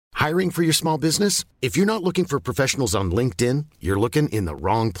Hiring for your small business? If you're not looking for professionals on LinkedIn, you're looking in the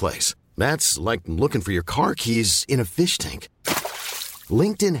wrong place. That's like looking for your car keys in a fish tank.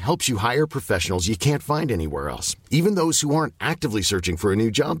 LinkedIn helps you hire professionals you can't find anywhere else, even those who aren't actively searching for a new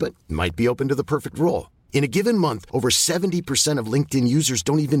job but might be open to the perfect role. In a given month, over 70% of LinkedIn users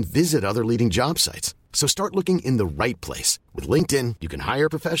don't even visit other leading job sites. So start looking in the right place. With LinkedIn, you can hire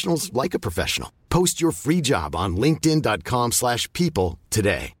professionals like a professional. Post your free job on linkedin.com/people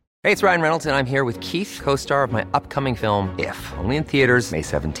today. Hey, it's Ryan Reynolds, and I'm here with Keith, co-star of my upcoming film, If, only in theaters May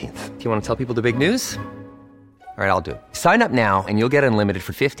 17th. Do you want to tell people the big news? All right, I'll do it. Sign up now and you'll get unlimited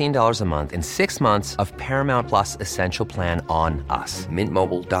for $15 a month and 6 months of Paramount Plus Essential Plan on us.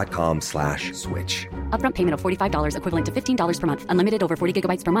 MintMobile.com/switch. Upfront payment of $45 equivalent to $15 per month. Unlimited over 40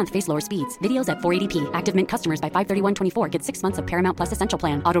 gigabytes per month. Face lower speeds. Videos at 480p. Active Mint customers by 531.24 get 6 months of Paramount Plus Essential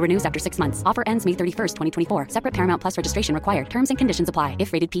Plan. Auto renews after 6 months. Offer ends May 31st, 2024. Separate Paramount Plus registration required. Terms and conditions apply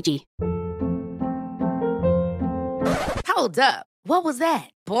if rated PG. Hold up. What was that?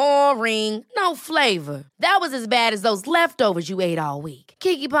 Boring. No flavor. That was as bad as those leftovers you ate all week.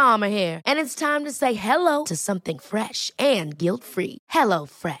 Keke Palmer here, and it's time to say hello to something fresh and guilt-free. Hello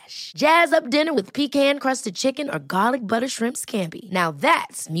Fresh. Jazz up dinner with pecan-crusted chicken or garlic butter shrimp scampi. Now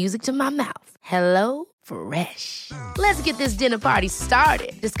that's music to my mouth. Hello Fresh. Let's get this dinner party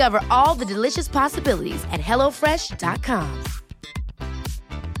started. Discover all the delicious possibilities at hellofresh.com.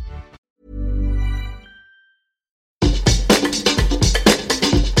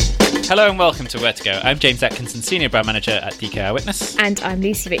 Hello and welcome to Where to Go. I'm James Atkinson, Senior Brand Manager at DK Eyewitness. And I'm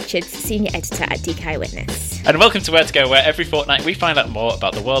Lucy Richards, Senior Editor at DK Eyewitness. And welcome to Where to Go, where every fortnight we find out more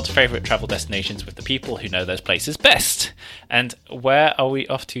about the world's favourite travel destinations with the people who know those places best. And where are we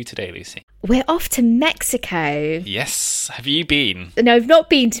off to today, Lucy? We're off to Mexico. Yes. Have you been? No, I've not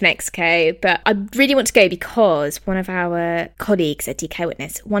been to Mexico, but I really want to go because one of our colleagues at DK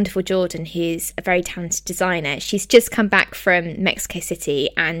Eyewitness, wonderful Jordan, who's a very talented designer, she's just come back from Mexico City,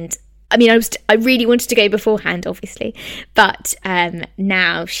 and I mean, I really wanted to go beforehand, obviously, but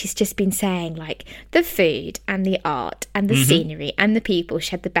now she's just been saying, like, the food and the art and the scenery and the people,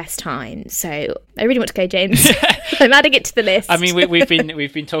 she had the best time. So I really want to go, James. I'm adding it to the list. I mean, we've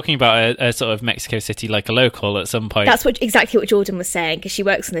been talking about a sort of Mexico City like a local at some point. That's exactly what Jordan was saying, because she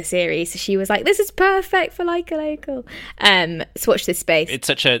works on the series. So she was like, "This is perfect for like a local." So watch this space. It's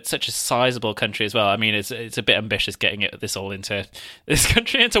such a sizable country as well. I mean, it's a bit ambitious getting this all into this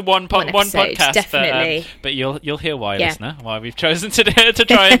country into one episode, podcast. Definitely. But you'll hear why, listener, why we've chosen to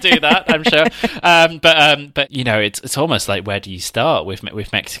try and do that. I'm sure. But you know, it's almost like, where do you start with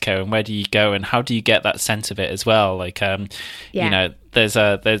Mexico, and where do you go, and how do you get that sense of it as well? Like, you know, there's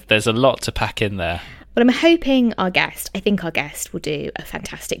a lot to pack in there. Well, I'm hoping I think our guest will do a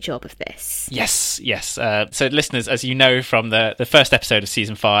fantastic job of this. Yes. So listeners, as you know from the first episode of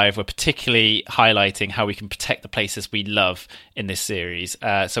season 5, we're particularly highlighting how we can protect the places we love in this series.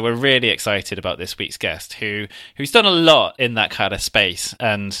 So we're really excited about this week's guest, who's done a lot in that kind of space.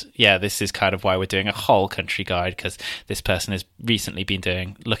 And yeah, this is kind of why we're doing a whole country guide, because this person has recently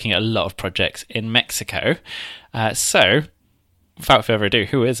been looking at a lot of projects in Mexico. So without further ado,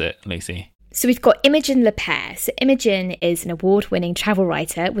 who is it, Lucy? So we've got Imogen Lepere. So Imogen is an award-winning travel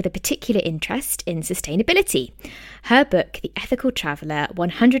writer with a particular interest in sustainability. Her book, The Ethical Traveller,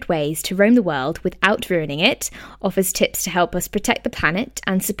 100 Ways to Roam the World Without Ruining It, offers tips to help us protect the planet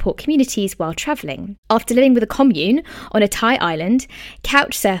and support communities while travelling. After living with a commune on a Thai island,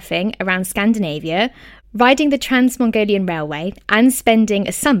 couch surfing around Scandinavia, riding the Trans-Mongolian Railway, and spending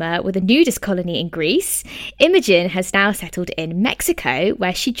a summer with a nudist colony in Greece, Imogen has now settled in Mexico,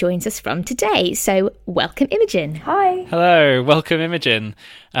 where she joins us from today. So welcome, Imogen. Hi. Hello, welcome, Imogen.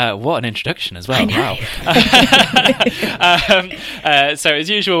 What an introduction as well. Wow. So as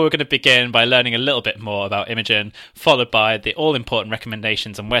usual, we're going to begin by learning a little bit more about Imogen, followed by the all-important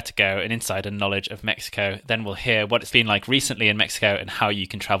recommendations on where to go and insider knowledge of Mexico. Then we'll hear what it's been like recently in Mexico and how you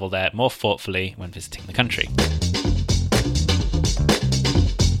can travel there more thoughtfully when visiting the country.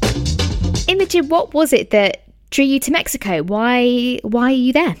 Imogen, what was it that drew you to Mexico? Why are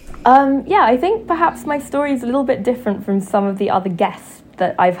you there? I think perhaps my story is a little bit different from some of the other guests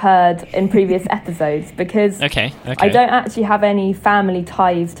that I've heard in previous episodes, because okay. I don't actually have any family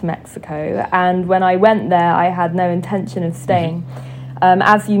ties to Mexico, and when I went there I had no intention of staying.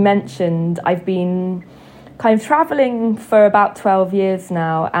 As you mentioned, I've been kind of travelling for about 12 years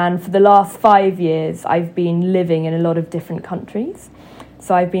now, and for the last 5 years I've been living in a lot of different countries.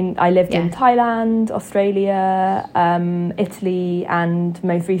 So I lived in Thailand, Australia, Italy, and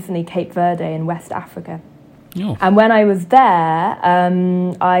most recently Cape Verde in West Africa. Oh. And when I was there,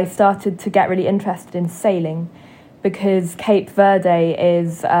 I started to get really interested in sailing, because Cape Verde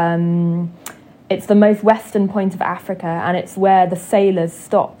is it's the most western point of Africa, and it's where the sailors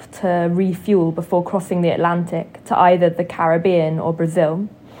stop to refuel before crossing the Atlantic to either the Caribbean or Brazil.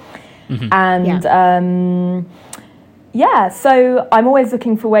 And so I'm always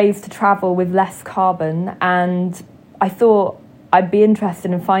looking for ways to travel with less carbon, and I thought I'd be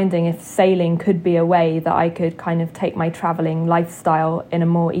interested in finding if sailing could be a way that I could kind of take my travelling lifestyle in a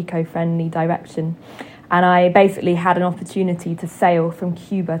more eco-friendly direction. And I basically had an opportunity to sail from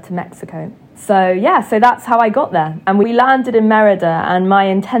Cuba to Mexico. So that's how I got there. And we landed in Merida, and my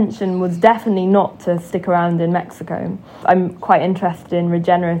intention was definitely not to stick around in Mexico. I'm quite interested in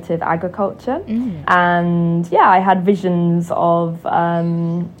regenerative agriculture. And I had visions of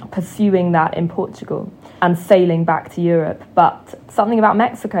pursuing that in Portugal and sailing back to Europe. But something about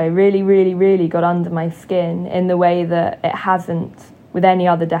Mexico really, really, really got under my skin in the way that it hasn't with any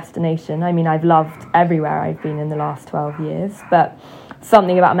other destination. I mean, I've loved everywhere I've been in the last 12 years, but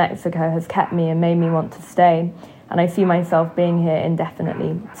something about Mexico has kept me and made me want to stay, and I see myself being here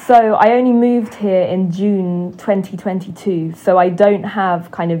indefinitely. So I only moved here in June 2022, so I don't have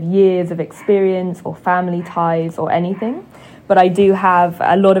kind of years of experience or family ties or anything, but I do have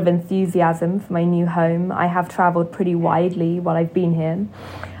a lot of enthusiasm for my new home. I have travelled pretty widely while I've been here.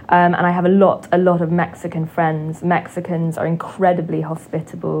 And I have a lot of Mexican friends. Mexicans are incredibly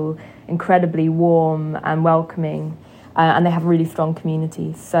hospitable, incredibly warm and welcoming, and they have really strong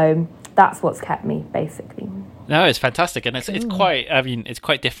communities. So that's what's kept me, basically. No, it's fantastic, and it's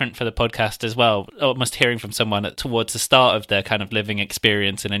quite different for the podcast as well. Almost hearing from someone towards the start of their kind of living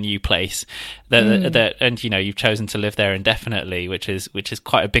experience in a new place, and you've chosen to live there indefinitely, which is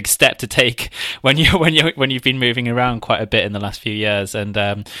quite a big step to take when you've been moving around quite a bit in the last few years. And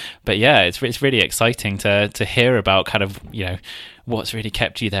it's really exciting to hear about kind of what's really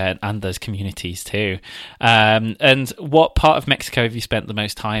kept you there and those communities too. And what part of Mexico have you spent the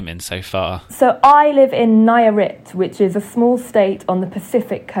most time in so far? So I live in Nayarit, which is a small state on the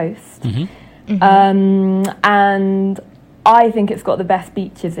Pacific coast. And I think it's got the best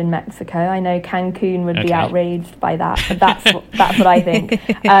beaches in Mexico. I know Cancun would be outraged by that, but that's what I think.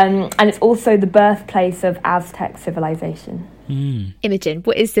 And it's also the birthplace of Aztec civilization. Imogen,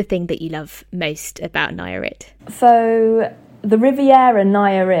 what is the thing that you love most about Nayarit? So the Riviera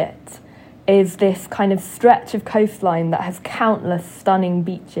Nayarit is this kind of stretch of coastline that has countless stunning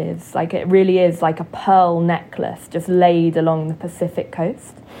beaches. Like, it really is like a pearl necklace just laid along the Pacific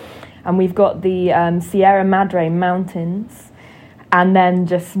coast. And we've got the Sierra Madre mountains, and then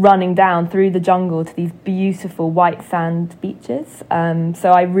just running down through the jungle to these beautiful white sand beaches.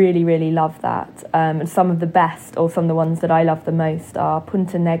 So I really, really love that. And some of the best, or some of the ones that I love the most, are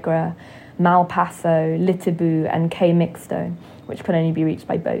Punta Negra, Malpaso, Litibu, and Cay Mixto, which can only be reached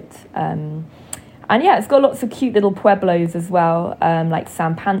by boat. It's got lots of cute little pueblos as well, like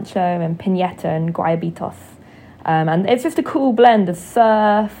San Pancho and Pineta and Guayabitos. And it's just a cool blend of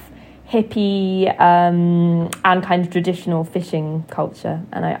surf, hippie, and kind of traditional fishing culture.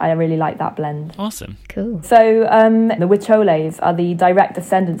 And I really like that blend. Awesome. Cool. So the Huicholes are the direct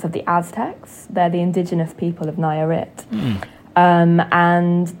descendants of the Aztecs. They're the indigenous people of Nayarit.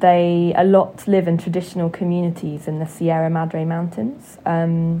 And they a lot live in traditional communities in the Sierra Madre Mountains.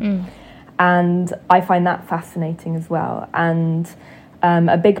 And I find that fascinating as well. And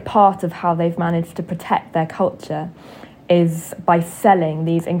a big part of how they've managed to protect their culture is by selling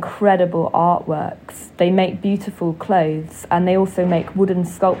these incredible artworks. They make beautiful clothes, and they also make wooden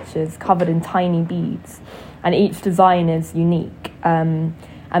sculptures covered in tiny beads, and each design is unique.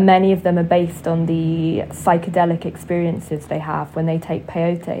 And many of them are based on the psychedelic experiences they have when they take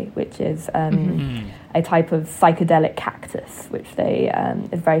peyote, which is a type of psychedelic cactus, which they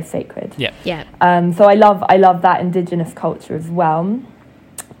is very sacred. So I love that indigenous culture as well.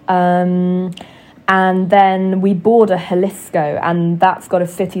 And then we border Jalisco, and that's got a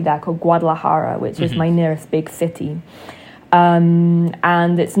city there called Guadalajara, which is my nearest big city.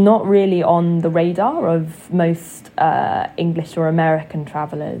 And it's not really on the radar of most English or American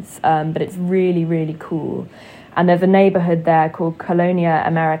travellers, but it's really, really cool. And there's a neighbourhood there called Colonia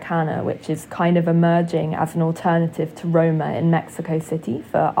Americana, which is kind of emerging as an alternative to Roma in Mexico City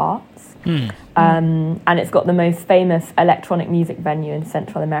for arts. And it's got the most famous electronic music venue in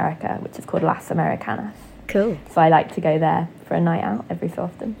Central America, which is called Las Americanas. Cool. So I like to go there for a night out every so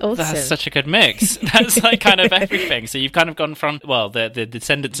often. Awesome. That's such a good mix. That's like kind of everything. So you've kind of gone from, the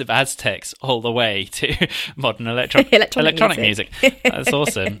descendants of Aztecs all the way to modern electronic music. That's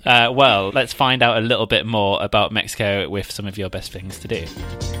awesome. Let's find out a little bit more about Mexico with some of your best things to do.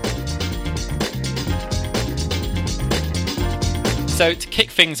 So to kick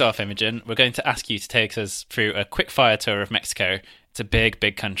things off, Imogen, we're going to ask you to take us through a quick fire tour of Mexico. It's a big,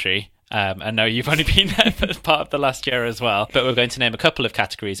 big country. I know you've only been there for part of the last year as well, but we're going to name a couple of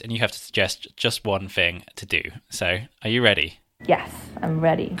categories and you have to suggest just one thing to do. So are you ready? Yes, I'm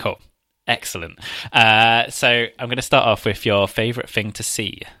ready. Cool. Excellent. So I'm going to start off with your favourite thing to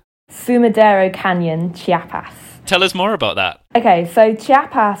see. Sumidero Canyon, Chiapas. Tell us more about that. Okay, so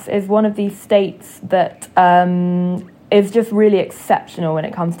Chiapas is one of these states that is just really exceptional when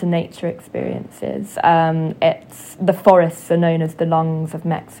it comes to nature experiences. The forests are known as the lungs of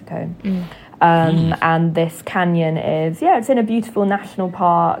Mexico. And this canyon is, it's in a beautiful national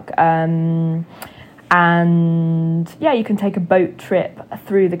park. And you can take a boat trip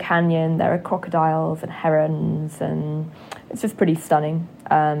through the canyon. There are crocodiles and herons, and it's just pretty stunning.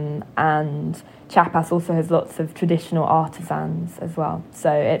 And Chiapas also has lots of traditional artisans as well. So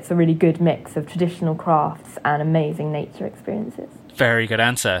it's a really good mix of traditional crafts and amazing nature experiences. Very good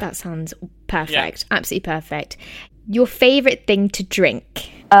answer. That sounds perfect. Yeah. Absolutely perfect. Your favourite thing to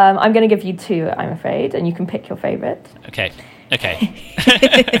drink? I'm going to give you two, I'm afraid, and you can pick your favourite. Okay.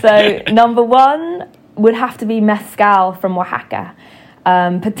 So number one would have to be mezcal from Oaxaca,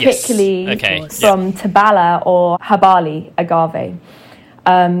 particularly from Tabala or Habali agave.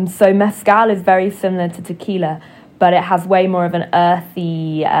 So mezcal is very similar to tequila, but it has way more of an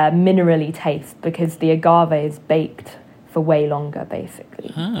earthy, minerally taste because the agave is baked for way longer,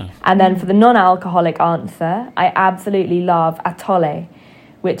 basically. And then for the non-alcoholic answer, I absolutely love atole,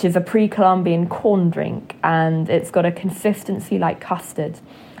 which is a pre-Columbian corn drink, and it's got a consistency like custard,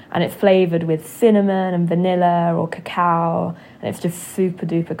 and it's flavoured with cinnamon and vanilla or cacao, and it's just super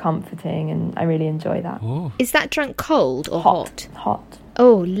duper comforting, and I really enjoy that. Ooh. Is that drunk cold or hot? Hot.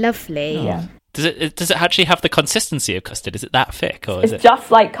 Oh, lovely. Oh. Yeah. Does it actually have the consistency of custard? Is it that thick, or is it's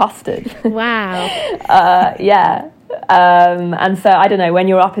just like custard? Wow. Yeah. And so, I don't know, when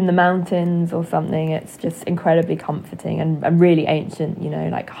you're up in the mountains or something, it's just incredibly comforting and really ancient,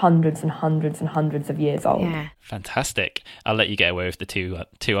 like hundreds and hundreds and hundreds of years old. Yeah. Fantastic. I'll let you get away with the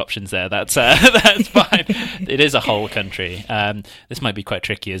two options there. That's fine. It is a whole country. This might be quite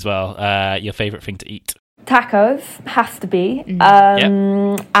tricky as well. Your favourite thing to eat? Tacos has to be.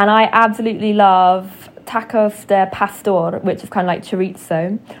 And I absolutely love tacos de pastor, which is kind of like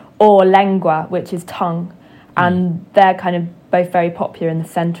chorizo, or lengua, which is tongue. And they're kind of both very popular in the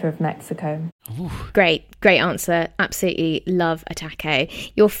centre of Mexico. Ooh. Great answer. Absolutely love a taco.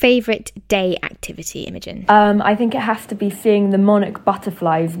 Your favourite day activity, Imogen? I think it has to be seeing the monarch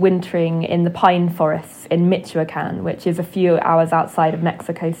butterflies wintering in the pine forests in Michoacan, which is a few hours outside of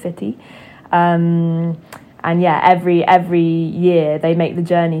Mexico City. And every year they make the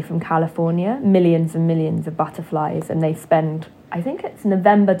journey from California, millions and millions of butterflies, and they spend, I think it's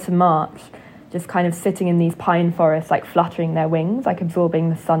November to March, just kind of sitting in these pine forests, like fluttering their wings, like absorbing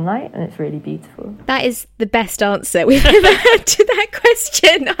the sunlight, and it's really beautiful. That is the best answer we've ever had to that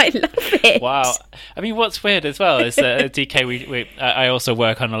question. I love it. Wow. I mean, what's weird as well is that at DK, I also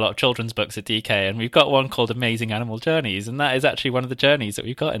work on a lot of children's books at DK, and we've got one called Amazing Animal Journeys, and that is actually one of the journeys that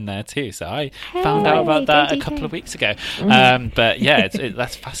we've got in there too. So I found out about that a couple of weeks ago. But yeah,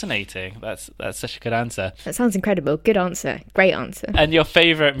 that's fascinating. That's such a good answer. That sounds incredible. Good answer. Great answer. And your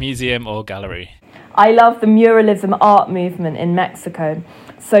favourite museum or gallery? I love the muralism art movement in Mexico.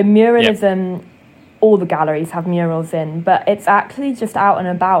 So muralism, all the galleries have murals in, but it's actually just out and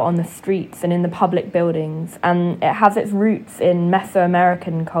about on the streets and in the public buildings. And it has its roots in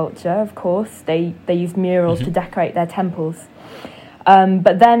Mesoamerican culture, of course. They use murals to decorate their temples.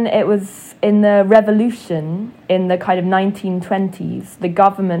 But then it was in the revolution, in the kind of 1920s, the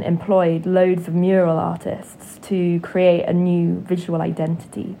government employed loads of mural artists to create a new visual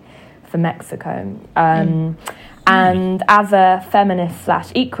identity for Mexico. And as a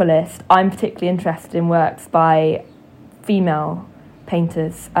feminist/equalist, I'm particularly interested in works by female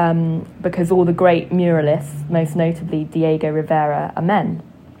painters because all the great muralists, most notably Diego Rivera, are men.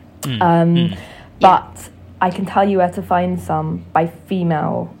 But I can tell you where to find some by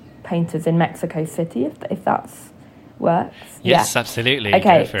female painters in Mexico City, if that's works. Yes, absolutely.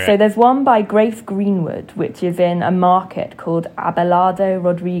 Okay, so there's one by Grace Greenwood, which is in a market called Abelardo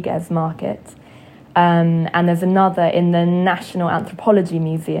Rodriguez Market. And there's another in the National Anthropology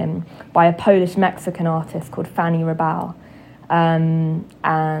Museum by a Polish-Mexican artist called Fanny Rabal. I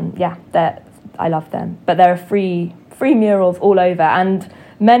love them. But there are free murals all over, and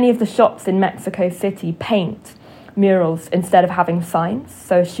many of the shops in Mexico City paint murals instead of having signs.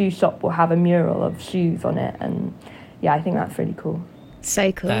 So a shoe shop will have a mural of shoes on it, and I think that's really cool.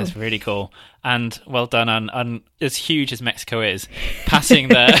 So cool. That's really cool. And well done on as huge as Mexico is, passing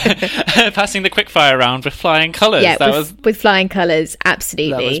the passing the quickfire round with flying colours. Yeah, with flying colours,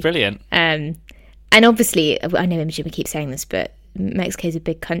 absolutely. That was brilliant. And obviously, I know Imogen, we keep saying this, but Mexico is a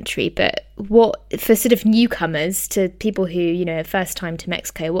big country. But what, for sort of newcomers, to people who, you know, first time to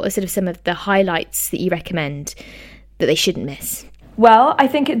Mexico, what are sort of some of the highlights that you recommend that they shouldn't miss? Well, I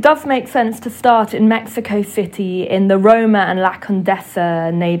think it does make sense to start in Mexico City in the Roma and La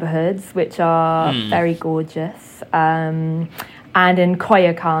Condesa neighbourhoods, which are very gorgeous, and in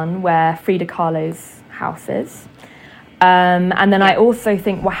Coyoacan, where Frida Kahlo's house is. And then I also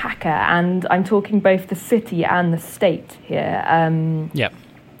think Oaxaca, and I'm talking both the city and the state here.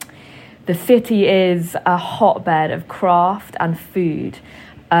 The city is a hotbed of craft and food.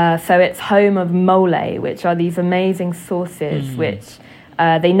 So it's home of mole, which are these amazing sauces, which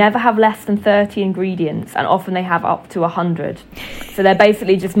they never have less than 30 ingredients, and often they have up to 100. So they're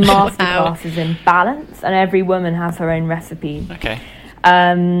basically just masterclasses in balance, and every woman has her own recipe. Okay.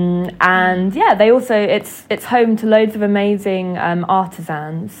 And yeah, they also, it's home to loads of amazing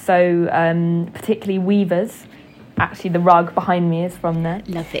artisans, so particularly weavers. Actually, the rug behind me is from there.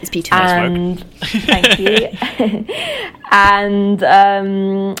 Love it, it's beautiful. And thank you. And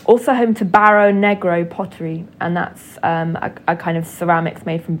also home to Barro Negro pottery, and that's a kind of ceramics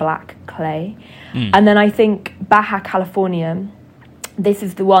made from black clay. And then I think Baja California, this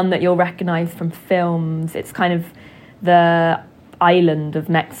is the one that you'll recognise from films. It's kind of the island of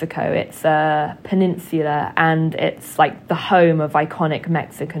Mexico. It's a peninsula, and it's like the home of iconic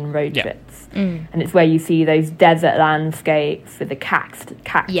Mexican road trips. And it's where you see those desert landscapes with the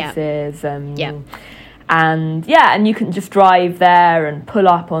cactuses. And you can just drive there and pull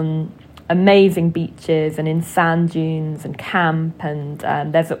up on amazing beaches and in sand dunes and camp, and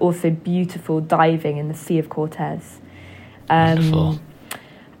there's also beautiful diving in the Sea of Cortez. Wonderful.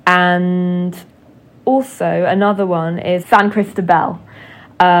 And also another one is San Cristobal,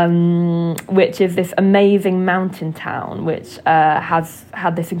 which is this amazing mountain town which has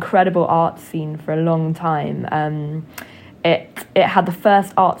had this incredible art scene for a long time. It had the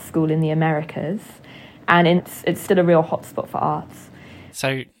first art school in the Americas, and it's still a real hotspot for arts.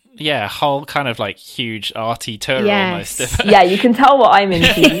 So yeah, a whole kind of like huge arty tour almost. Yeah, you can tell what I'm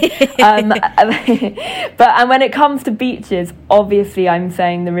into. But when it comes to beaches, obviously I'm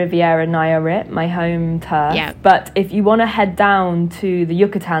saying the Riviera Nayarit, my home turf. Yeah. But if you want to head down to the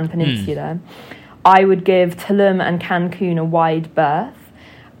Yucatan Peninsula, I would give Tulum and Cancun a wide berth,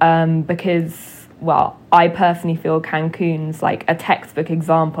 because, well, I personally feel Cancun's like a textbook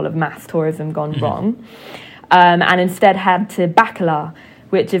example of mass tourism gone wrong. And instead head to Bacalar,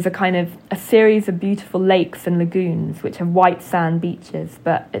 which is a series of beautiful lakes and lagoons which have white sand beaches,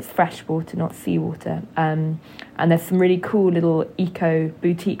 but it's fresh water, not seawater. And there's some really cool little eco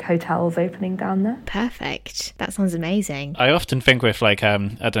boutique hotels opening down there. Perfect. That sounds amazing. I often think with like, I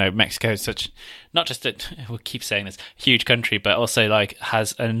don't know, Mexico is such, not just we'll keep saying this, huge country, but also like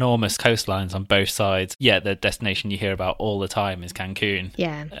has enormous coastlines on both sides. Yeah, the destination you hear about all the time is Cancun.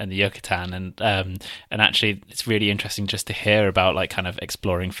 Yeah. And the Yucatan. And actually it's really interesting just to hear about like kind of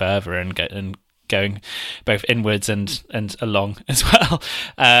exploring further and going both inwards and along as well.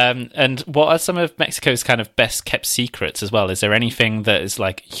 And what are some of Mexico's kind of best kept secrets as well? Is there anything that is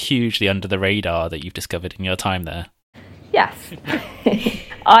like hugely under the radar that you've discovered in your time there? Yes.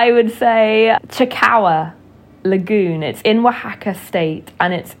 I would say Chacahua Lagoon. It's in Oaxaca State,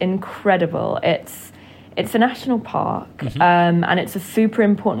 and it's incredible. It's a national park, and it's a super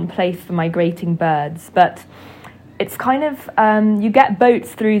important place for migrating birds, but it's kind of, you get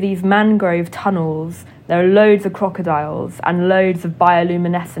boats through these mangrove tunnels. There are loads of crocodiles and loads of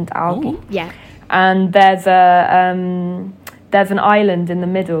bioluminescent algae. Ooh, yeah. And there's an island in the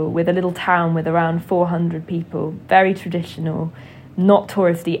middle with a little town with around 400 people. Very traditional, not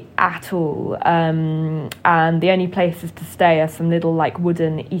touristy at all. And the only places to stay are some little like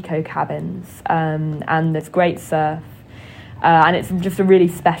wooden eco cabins. And there's great surf. And it's just a really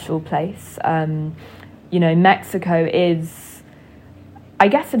special place. You know, Mexico is, I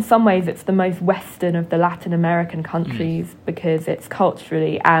guess in some ways it's the most Western of the Latin American countries because it's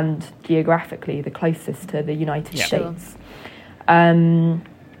culturally and geographically the closest to the United States. And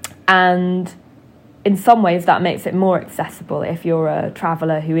in some ways that makes it more accessible if you're a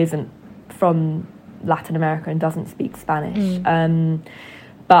traveller who isn't from Latin America and doesn't speak Spanish.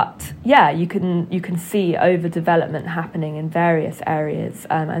 But yeah, you can see overdevelopment happening in various areas,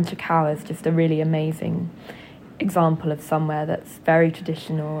 and Chacahua is just a really amazing example of somewhere that's very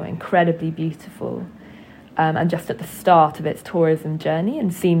traditional, incredibly beautiful, and just at the start of its tourism journey,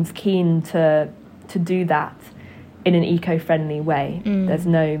 and seems keen to do that in an eco-friendly way. There's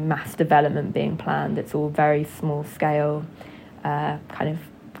no mass development being planned. It's all very small scale, kind of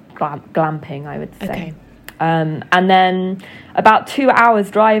glamping, I would say. Okay. And then about 2 hours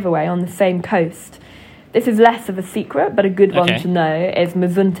drive away on the same coast, this is less of a secret, but a good one to know, is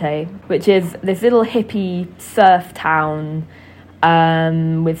Mazunte, which is this little hippie surf town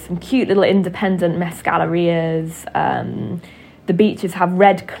with some cute little independent mezcalerias. The beaches have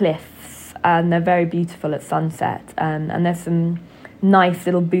red cliffs, and they're very beautiful at sunset. And there's some nice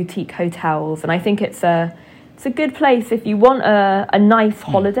little boutique hotels, and I think it's a good place if you want a nice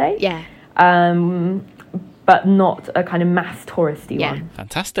holiday. Yeah. But not a kind of mass touristy one.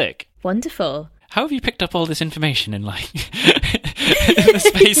 Fantastic. Wonderful. How have you picked up all this information in like in the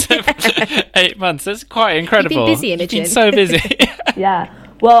space of 8 months? That's quite incredible. You've been busy, Imogen. You've been so busy. Yeah.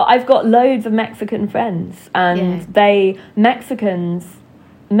 Well, I've got loads of Mexican friends, and Mexicans,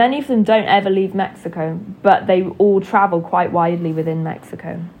 many of them don't ever leave Mexico, but they all travel quite widely within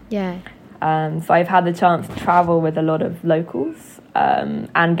Mexico. Yeah. So I've had the chance to travel with a lot of locals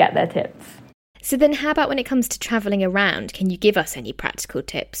and get their tips. So then how about when it comes to travelling around? Can you give us any practical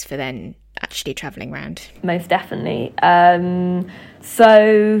tips for then actually travelling around? Most definitely.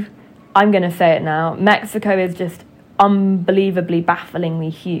 So I'm going to say it now. Mexico is just unbelievably,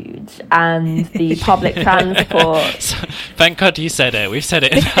 bafflingly huge, and the public transport... Thank God you said it. We've said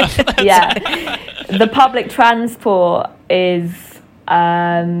it enough. Yeah. The public transport is...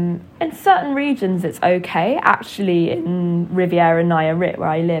 in certain regions it's okay. Actually, in Riviera Nayarit, where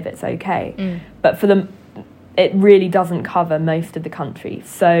I live, it's okay. But for them, it really doesn't cover most of the country.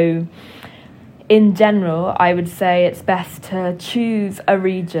 So in general, I would say it's best to choose a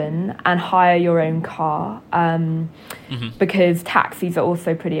region and hire your own car, because taxis are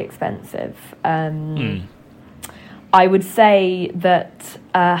also pretty expensive. I would say that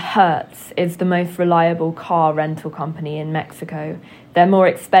Hertz is the most reliable car rental company in Mexico. They're more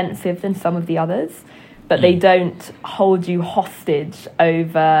expensive than some of the others, but they don't hold you hostage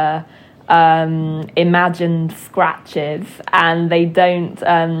over imagined scratches, and they don't...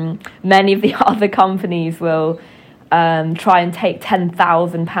 many of the other companies will try and take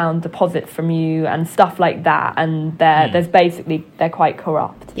 £10,000 deposits from you and stuff like that, and they're quite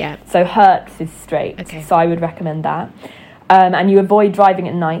corrupt. Yeah. So Hertz is straight. Okay. So I would recommend that. And you avoid driving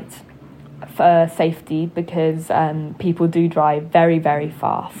at night for safety, because people do drive very, very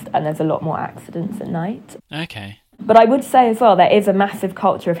fast, and there's a lot more accidents at night. Okay. But I would say as well, there is a massive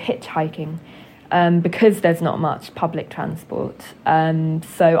culture of hitchhiking, because there's not much public transport.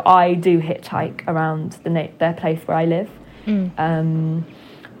 So I do hitchhike around their place where I live.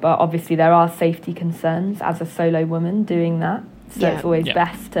 But obviously there are safety concerns as a solo woman doing that. So it's always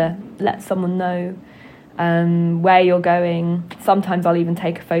best to let someone know where you're going. Sometimes I'll even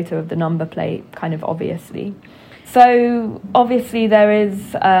take a photo of the number plate, kind of obviously. So obviously there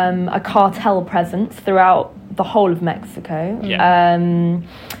is a cartel presence throughout the whole of Mexico.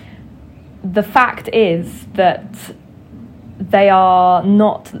 The fact is that they are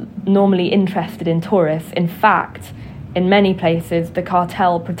not normally interested in tourists. In fact, in many places, the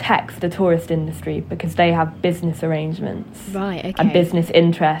cartel protects the tourist industry because they have business arrangements and business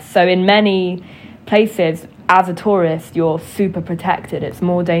interests. So in many places, as a tourist, you're super protected. It's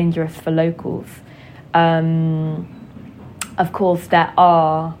more dangerous for locals. Of course, there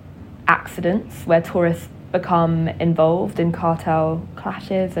are accidents where tourists become involved in cartel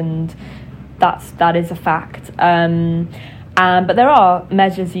clashes, and that is a fact. But there are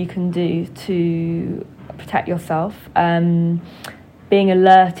measures you can do to protect yourself. Being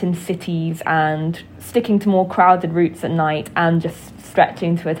alert in cities and sticking to more crowded routes at night, and just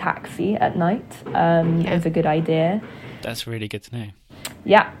stretching to a taxi at night is a good idea. That's really good to know.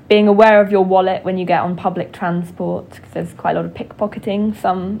 Yeah, being aware of your wallet when you get on public transport, because there's quite a lot of pickpocketing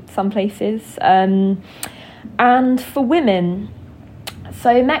some places. And for women,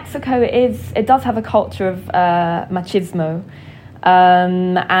 so Mexico it does have a culture of machismo,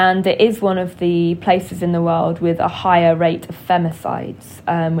 and it is one of the places in the world with a higher rate of femicides,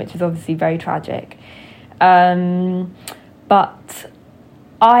 which is obviously very tragic. But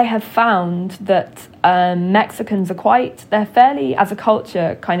I have found that Mexicans they're fairly, as a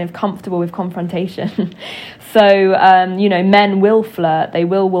culture, kind of comfortable with confrontation. So, men will flirt, they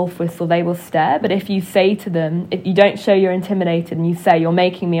will wolf whistle, they will stare. But if you say to them, if you don't show you're intimidated and you say, you're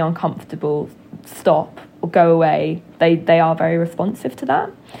making me uncomfortable, stop or go away, they are very responsive to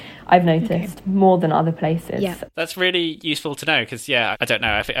that. I've noticed more than other places. Yeah. That's really useful to know, because I don't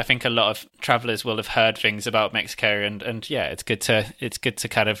know. I think a lot of travellers will have heard things about Mexico, and it's good to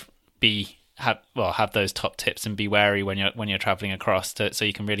kind of have those top tips and be wary when you're traveling across, so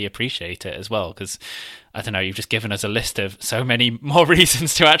you can really appreciate it as well. Because I don't know, you've just given us a list of so many more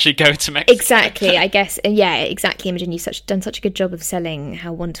reasons to actually go to Mexico. Exactly, I guess. Yeah, exactly, Imogen. You've done such a good job of selling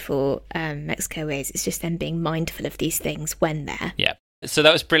how wonderful Mexico is. It's just them being mindful of these things when there. Yeah. So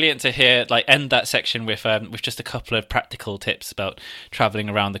that was brilliant to hear, end that section with just a couple of practical tips about travelling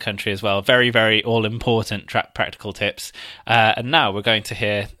around the country as well. Very, very all-important practical tips. And now we're going to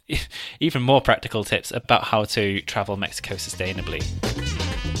hear even more practical tips about how to travel Mexico sustainably.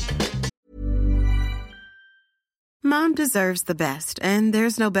 Mom deserves the best, and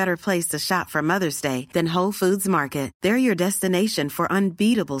there's no better place to shop for Mother's Day than Whole Foods Market. They're your destination for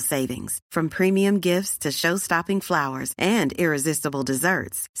unbeatable savings, from premium gifts to show-stopping flowers and irresistible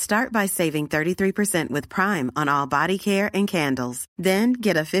desserts. Start by saving 33% with Prime on all body care and candles. Then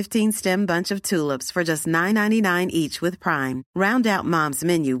get a 15-stem bunch of tulips for just $9.99 each with Prime. Round out Mom's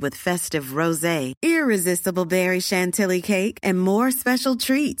menu with festive rosé, irresistible berry chantilly cake, and more special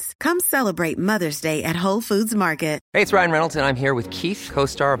treats. Come celebrate Mother's Day at Whole Foods Market. Hey, it's Ryan Reynolds, and I'm here with Keith,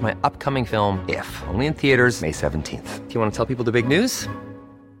 co-star of my upcoming film, If, only in theaters May 17th. Do you want to tell people the big news?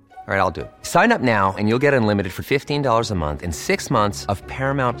 All right, I'll do it. Sign up now and you'll get unlimited for $15 a month and 6 months of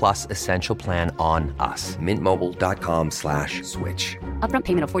Paramount Plus Essential Plan on us. Mintmobile.com/switch. Upfront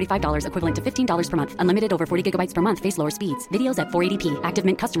payment of $45 equivalent to $15 per month. Unlimited over 40 gigabytes per month. Face lower speeds. Videos at 480p. Active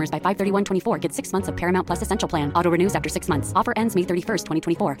Mint customers by 531.24 get 6 months of Paramount Plus Essential Plan. Auto renews after 6 months. Offer ends May 31st,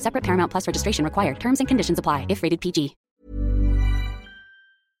 2024. Separate Paramount Plus registration required. Terms and conditions apply if rated PG.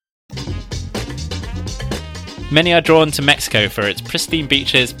 Many are drawn to Mexico for its pristine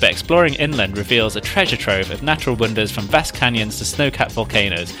beaches, but exploring inland reveals a treasure trove of natural wonders from vast canyons to snow-capped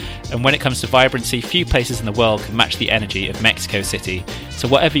volcanoes. And when it comes to vibrancy, few places in the world can match the energy of Mexico City. So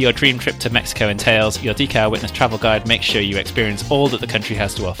whatever your dream trip to Mexico entails, your DKR Witness travel guide makes sure you experience all that the country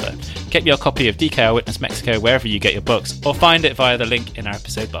has to offer. Get your copy of DKR Witness Mexico wherever you get your books, or find it via the link in our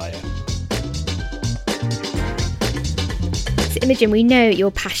episode bio. So Imogen, we know you're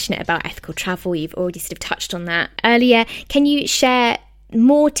passionate about ethical travel. You've already sort of touched on that earlier. Can you share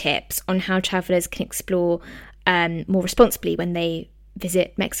more tips on how travellers can explore more responsibly when they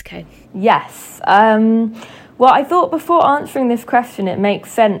visit Mexico? Yes. Well, I thought before answering this question, it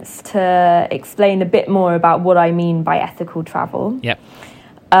makes sense to explain a bit more about what I mean by ethical travel. Yep.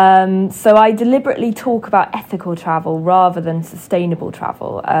 So I deliberately talk about ethical travel rather than sustainable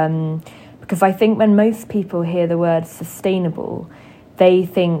travel. Because I think when most people hear the word sustainable, they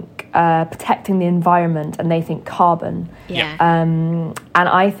think protecting the environment and they think carbon. Yeah. And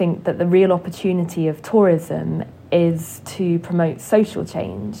I think that the real opportunity of tourism is to promote social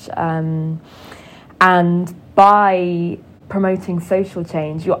change. And by promoting social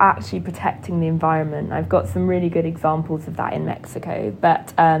change, you're actually protecting the environment. I've got some really good examples of that in Mexico.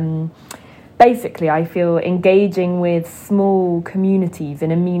 But basically, I feel engaging with small communities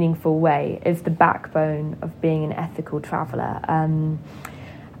in a meaningful way is the backbone of being an ethical traveller.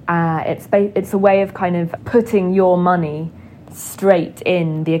 It's a way of kind of putting your money straight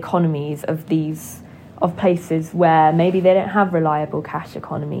in the economies of places where maybe they don't have reliable cash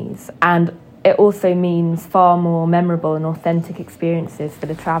economies. And it also means far more memorable and authentic experiences for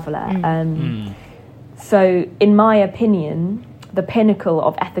the traveller. So, in my opinion, the pinnacle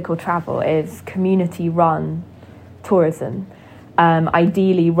of ethical travel is community-run tourism,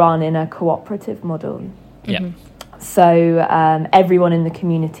 ideally run in a cooperative model. Yeah. So everyone in the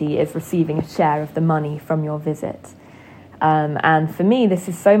community is receiving a share of the money from your visit. And for me, this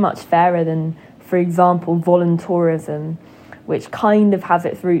is so much fairer than, for example, voluntourism, which kind of has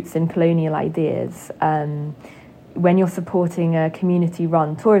its roots in colonial ideas. When you're supporting a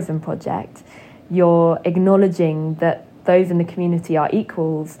community-run tourism project, you're acknowledging that those in the community are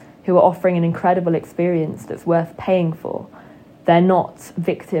equals who are offering an incredible experience that's worth paying for. They're not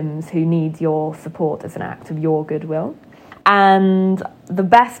victims who need your support as an act of your goodwill. And the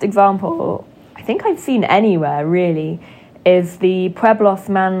best example I think I've seen anywhere, really, is the Pueblos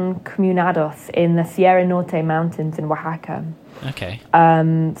Mancomunados in the Sierra Norte Mountains in Oaxaca. Okay.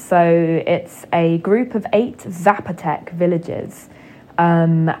 So it's a group of 8 Zapotec villages.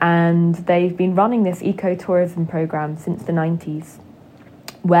 And they've been running this ecotourism program since the 90s,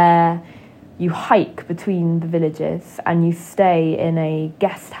 where you hike between the villages and you stay in a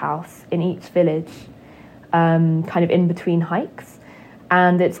guest house in each village, kind of in between hikes.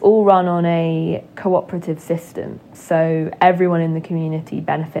 And it's all run on a cooperative system, so everyone in the community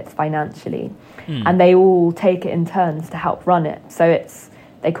benefits financially, and they all take it in turns to help run it. So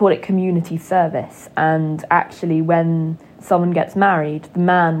they call it community service, and actually when someone gets married, the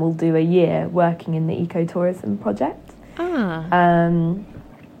man will do a year working in the ecotourism project.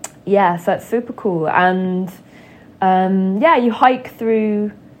 Yeah, so it's super cool. And you hike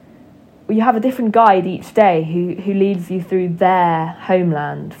through. You have a different guide each day who leads you through their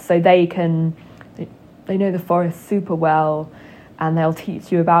homeland, so they know the forest super well, and they'll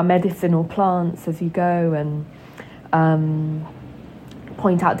teach you about medicinal plants as you go, and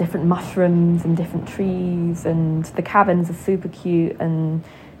point out different mushrooms and different trees. And the cabins are super cute, and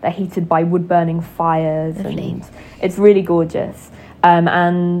they're heated by wood-burning fires. Lovely. And it's really gorgeous.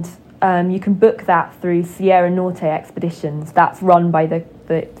 You can book that through Sierra Norte Expeditions. That's run by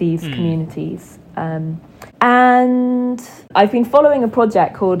these communities. And I've been following a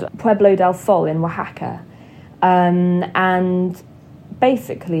project called Pueblo del Sol in Oaxaca. And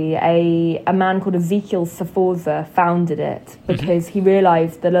basically a man called Ezequiel Saforza founded it because he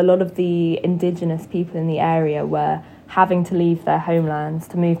realised that a lot of the indigenous people in the area were having to leave their homelands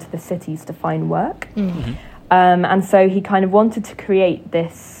to move to the cities to find work. And so he kind of wanted to create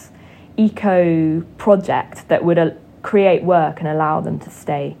this eco project that would create work and allow them to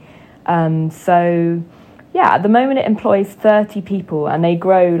stay. At the moment it employs 30 people, and they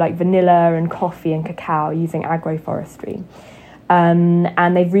grow like vanilla and coffee and cacao using agroforestry.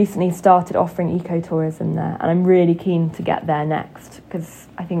 And they've recently started offering ecotourism there, and I'm really keen to get there next because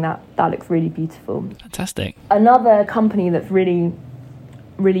I think that looks really beautiful. Fantastic. Another company that's really,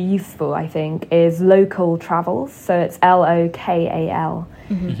 really useful, I think, is Local Travels. So it's LOKAL.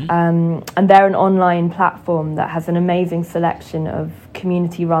 And they're an online platform that has an amazing selection of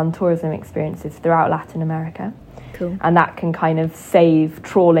community-run tourism experiences throughout Latin America. Cool. And that can kind of save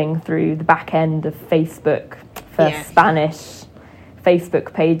trawling through the back end of Facebook for Spanish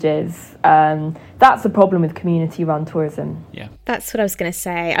Facebook pages. That's the problem with community-run tourism. Yeah, that's what I was going to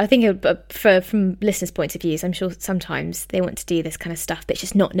say. I think from listeners' points of views, I'm sure sometimes they want to do this kind of stuff, but it's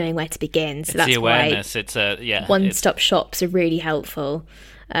just not knowing where to begin. So it's that's the awareness. One-stop shops are really helpful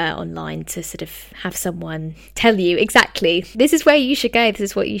online to sort of have someone tell you exactly this is where you should go, this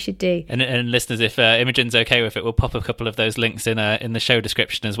is what you should do. And listeners, if Imogen's okay with it, we'll pop a couple of those links in the show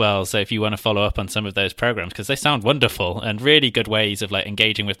description as well. So if you want to follow up on some of those programs, because they sound wonderful and really good ways of like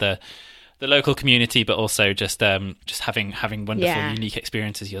engaging with the local community, but also just having wonderful, unique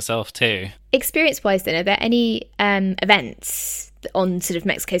experiences yourself too. Experience-wise, then, are there any events on sort of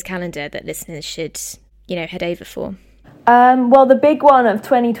Mexico's calendar that listeners should head over for? Well, the big one of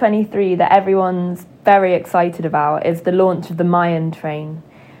 2023 that everyone's very excited about is the launch of the Mayan train,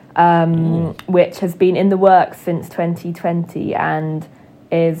 which has been in the works since 2020 and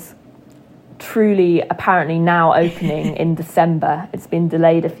is truly apparently now opening in December. It's been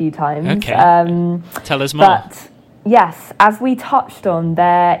delayed a few times. Okay. Tell us more. But yes, as we touched on,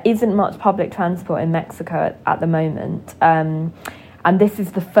 there isn't much public transport in Mexico at the moment. And this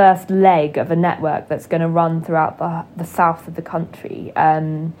is the first leg of a network that's going to run throughout the south of the country.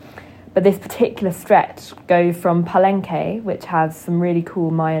 But this particular stretch goes from Palenque, which has some really cool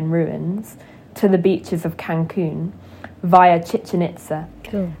Mayan ruins, to the beaches of Cancun via Chichen Itza,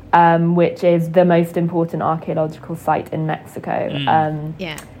 cool. Which is the most important archaeological site in Mexico.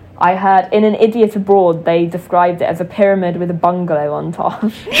 Yeah. I heard in An Idiot Abroad they described it as a pyramid with a bungalow on top.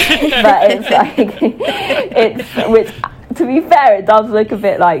 But which, to be fair, it does look a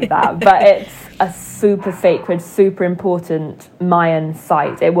bit like that, but it's a super sacred, super important Mayan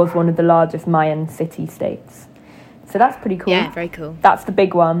site. It was one of the largest Mayan city-states. So that's pretty cool. Yeah, very cool. That's the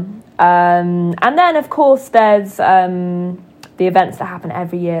big one. And then, of course, there's the events that happen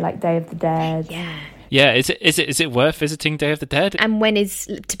every year, like Day of the Dead. Yeah. Yeah, is it worth visiting Day of the Dead? And when is,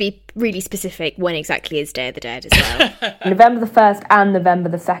 to be really specific, when exactly is Day of the Dead as well? November the 1st and November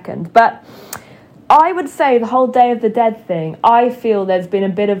the 2nd. But I would say the whole Day of the Dead thing, I feel there's been a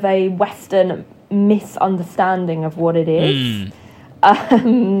bit of a Western misunderstanding of what it is.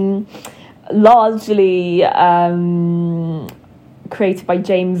 Largely created by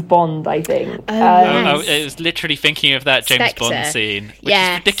James Bond, I think. I was literally thinking of that James Spectre. Bond scene, which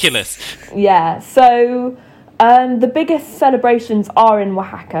is ridiculous. Yeah, so the biggest celebrations are in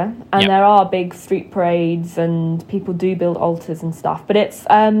Oaxaca, and there are big street parades, and people do build altars and stuff, but it's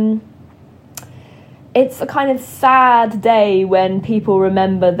a kind of sad day when people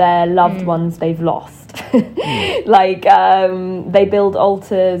remember their loved ones they've lost. Like, they build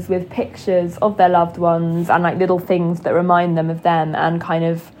altars with pictures of their loved ones and like little things that remind them of them, and kind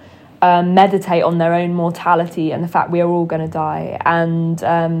of meditate on their own mortality and the fact we are all going to die. And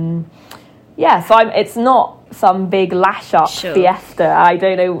so it's not some big lash up fiesta. I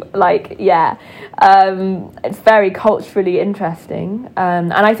don't know, it's very culturally interesting,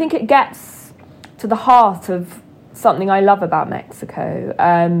 and I think it gets to the heart of something I love about Mexico,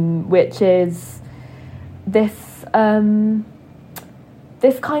 which is this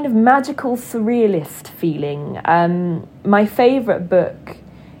this kind of magical surrealist feeling. My favourite book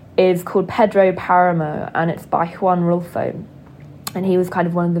is called Pedro Paramo, and it's by Juan Rulfo. And he was kind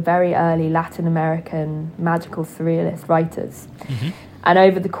of one of the very early Latin American magical surrealist writers. Mm-hmm. And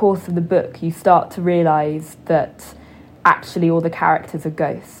over the course of the book, you start to realise that actually all the characters are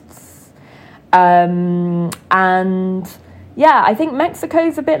ghosts. And yeah, I think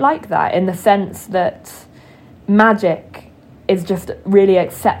Mexico's a bit like that, in the sense that magic is just a really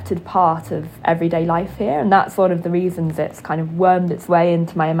accepted part of everyday life here. And that's one of the reasons it's kind of wormed its way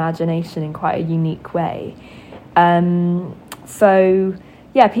into my imagination in quite a unique way. So,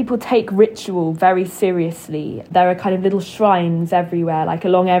 yeah, people take ritual very seriously. There are kind of little shrines everywhere, like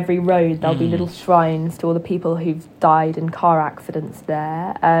along every road there'll be little shrines to all the people who've died in car accidents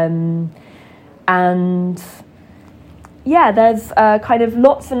there. And, yeah, there's kind of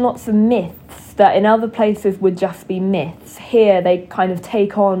lots and lots of myths that in other places would just be myths. Here, they kind of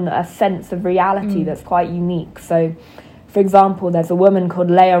take on a sense of reality that's quite unique. So, for example, there's a woman called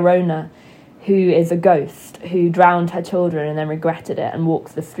La Llorona, who is a ghost who drowned her children and then regretted it and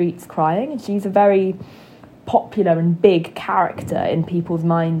walks the streets crying. And she's a very popular and big character in people's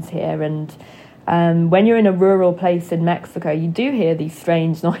minds here. And when you're in a rural place in Mexico, you do hear these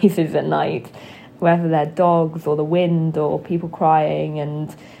strange noises at night, whether they're dogs or the wind or people crying.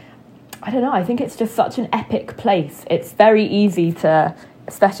 And I don't know, I think it's just such an epic place. It's very easy to,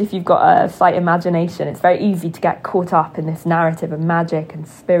 especially if you've got a slight imagination, it's very easy to get caught up in this narrative of magic and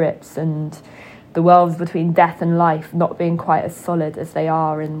spirits and the worlds between death and life not being quite as solid as they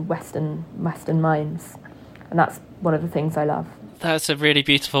are in Western minds. And that's one of the things I love. That's a really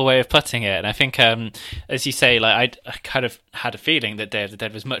beautiful way of putting it. And I think, as you say, like I kind of had a feeling that Day of the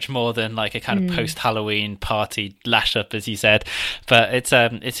Dead was much more than like a kind of post-Halloween party lash up, as you said. But it's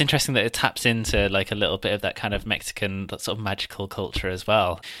interesting that it taps into like a little bit of that kind of Mexican sort of magical culture as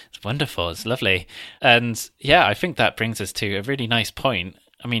well. It's wonderful. It's lovely. And yeah, I think that brings us to a really nice point.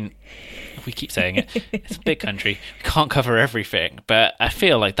 I mean, we keep saying it, it's a big country, we can't cover everything, but I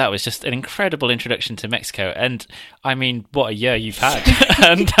feel like that was just an incredible introduction to Mexico. And I mean, what a year you've had.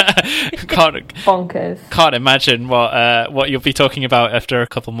 And can't imagine what you'll be talking about after a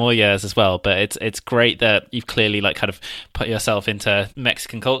couple more years as well. But it's great that you've clearly like kind of put yourself into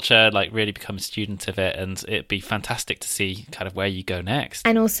Mexican culture, like really become a student of it, and it'd be fantastic to see kind of where you go next.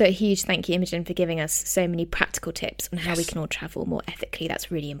 And also a huge thank you, Imogen, for giving us so many practical tips on how we can all travel more ethically.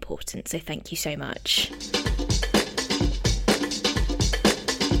 That's really important, so thank you so much.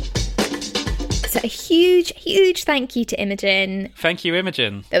 So a huge thank you to Imogen. Thank you,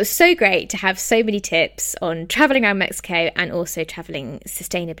 Imogen. It was so great to have so many tips on travelling around Mexico and also travelling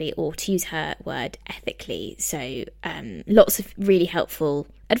sustainably, or to use her word, ethically. So lots of really helpful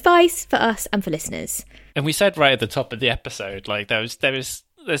advice for us and for listeners. And we said right at the top of the episode, like there's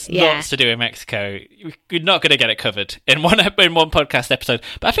lots to do in Mexico. We're not going to get it covered in one podcast episode,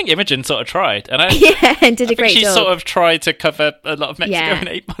 but I think Imogen sort of tried, and and did a great job. She sort of tried to cover a lot of Mexico in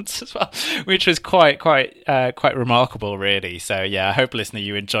 8 months as well, which was quite remarkable, really. So yeah, I hope, listener,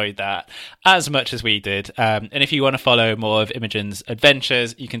 you enjoyed that as much as we did. And if you want to follow more of Imogen's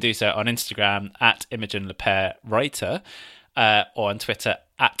adventures, you can do so on Instagram at Imogen Lepere Writer, or on Twitter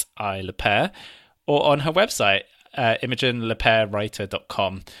at iLepere, or on her website,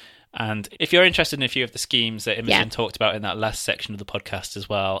 ImogenLepereWriter.com. And if you're interested in a few of the schemes that Imogen talked about in that last section of the podcast as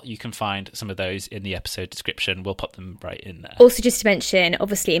well, you can find some of those in the episode description. We'll pop them right in there. Also, just to mention,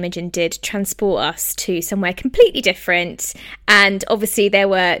 obviously Imogen did transport us to somewhere completely different, and obviously there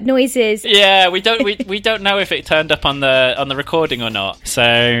were noises. Yeah, we don't know if it turned up on the recording or not.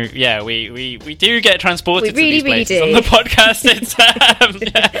 So yeah, we do get transported to these places on the podcast. It's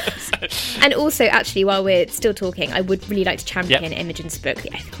And also, actually, while we're still talking, I would really like to champion Imogen's book,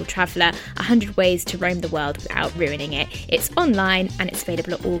 The Ethical Traveller, 100 Ways to Roam the World Without Ruining It. It's online and it's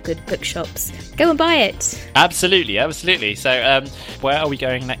available at all good bookshops. Go and buy it. Absolutely. So where are we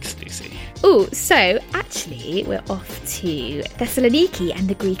going next, Lucy? Oh, so actually we're off to Thessaloniki and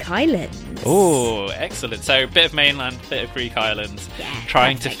the Greek islands. Oh, excellent. So a bit of mainland, bit of Greek islands,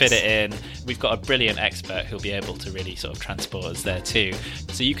 trying to fit it in. We've got a brilliant expert who'll be able to really sort of transport us there too.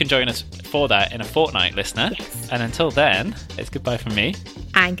 So you can join us for that in a fortnight, listener. Yes. And until then, it's goodbye from me.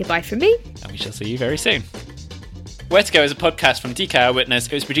 And goodbye from me. And we shall see you very soon. Where to Go is a podcast from DK Eyewitness.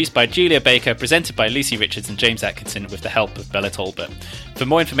 It was produced by Julia Baker, presented by Lucy Richards and James Atkinson with the help of Bella Talbot. For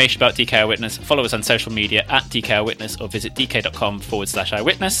more information about DK Eyewitness, follow us on social media at DK Eyewitness or visit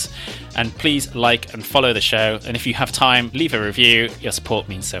dk.com/eyewitness. And please like and follow the show. And if you have time, leave a review. Your support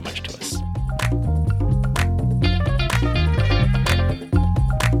means so much to us.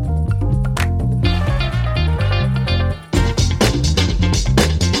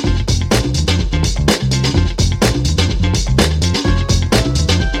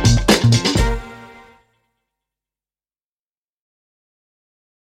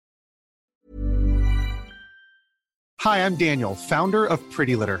 Hi, I'm Daniel, founder of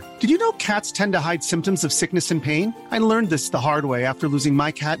Pretty Litter. Did you know cats tend to hide symptoms of sickness and pain? I learned this the hard way after losing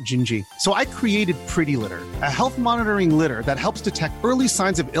my cat, Gingy. So I created Pretty Litter, a health monitoring litter that helps detect early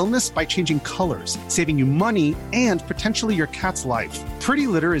signs of illness by changing colors, saving you money and potentially your cat's life. Pretty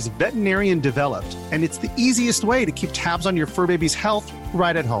Litter is veterinarian developed, and it's the easiest way to keep tabs on your fur baby's health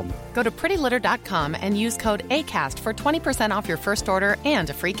right at home. Go to prettylitter.com and use code ACAST for 20% off your first order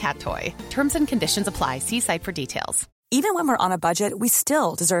and a free cat toy. Terms and conditions apply. See site for details. Even when we're on a budget, we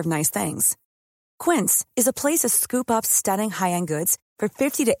still deserve nice things. Quince is a place to scoop up stunning high-end goods for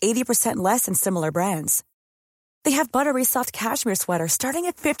 50 to 80% less than similar brands. They have buttery soft cashmere sweaters starting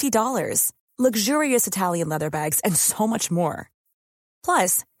at $50, luxurious Italian leather bags, and so much more.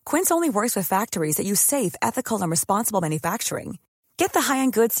 Plus, Quince only works with factories that use safe, ethical, and responsible manufacturing. Get the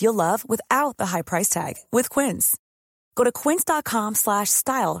high-end goods you'll love without the high price tag with Quince. Go to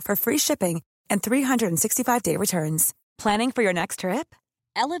quince.com/style for free shipping and 365-day returns. Planning for your next trip?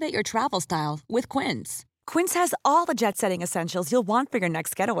 Elevate your travel style with Quince. Quince has all the jet-setting essentials you'll want for your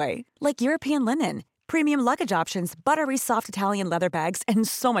next getaway, like European linen, premium luggage options, buttery soft Italian leather bags, and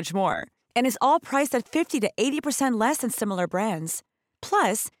so much more. And is all priced at 50 to 80% less than similar brands.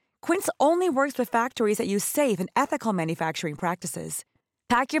 Plus, Quince only works with factories that use safe and ethical manufacturing practices.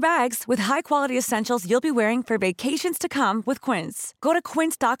 Pack your bags with high-quality essentials you'll be wearing for vacations to come with Quince. Go to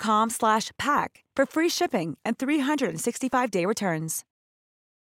quince.com/pack for free shipping and 365-day returns.